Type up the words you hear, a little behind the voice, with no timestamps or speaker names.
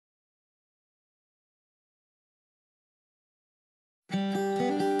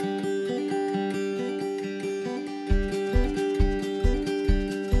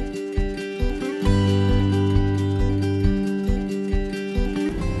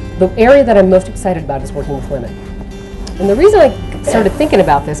the area that I'm most excited about is working with women. And the reason I started thinking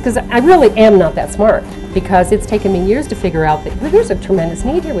about this, because I really am not that smart, because it's taken me years to figure out that there's a tremendous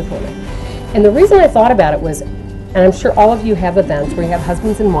need here with women. And the reason I thought about it was, and I'm sure all of you have events where you have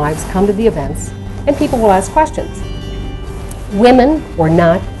husbands and wives come to the events, and people will ask questions. Women were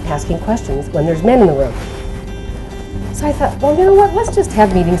not asking questions when there's men in the room. So I thought, well, you know what, let's just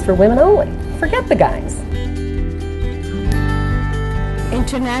have meetings for women only. Forget the guys.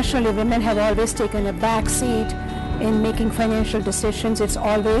 Internationally, women have always taken a back seat in making financial decisions. It's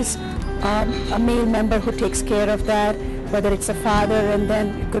always a male member who takes care of that, whether it's a father and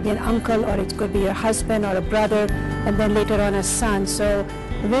then it could be an uncle, or it could be a husband or a brother, and then later on a son. So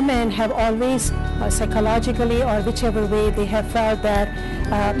women have always psychologically or whichever way they have felt that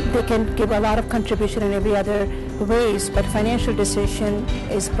they can give a lot of contribution in every other ways, but financial decision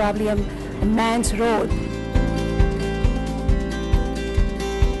is probably a man's role.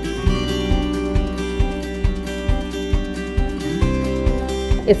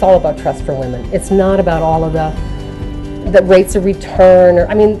 It's all about trust for women. It's not about all of the rates of return, or,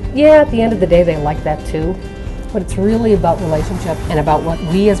 I mean, yeah, at the end of the day they like that too, but it's really about relationship and about what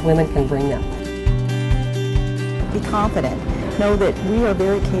we as women can bring them. Be confident. Know that we are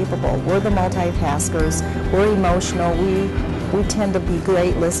very capable. We're the multitaskers. We're emotional. We tend to be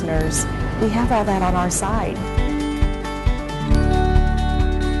great listeners. We have all that on our side.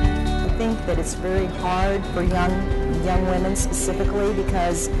 I think that it's very hard for young women specifically,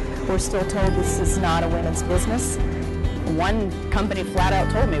 because we're still told this is not a women's business. One company flat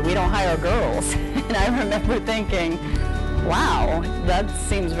out told me, we don't hire girls. And I remember thinking, wow, that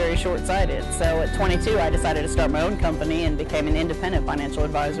seems very short-sighted. So at 22, I decided to start my own company and became an independent financial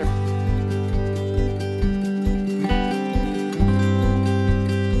advisor.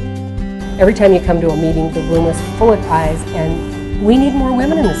 Every time you come to a meeting, the room is full of eyes, and we need more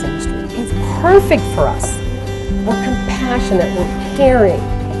women in this industry. It's perfect for us. We're compassionate, we're caring.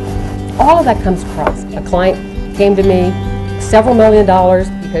 All of that comes across. A client came to me, several $1 million,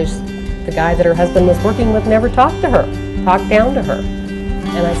 because the guy that her husband was working with never talked to her, talked down to her.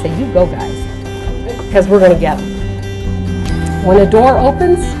 And I say, you go guys, because we're going to get them. When a door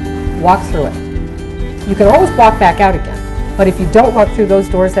opens, walk through it. You can always walk back out again, but if you don't walk through those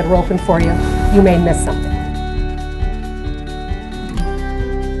doors that are open for you, you may miss something.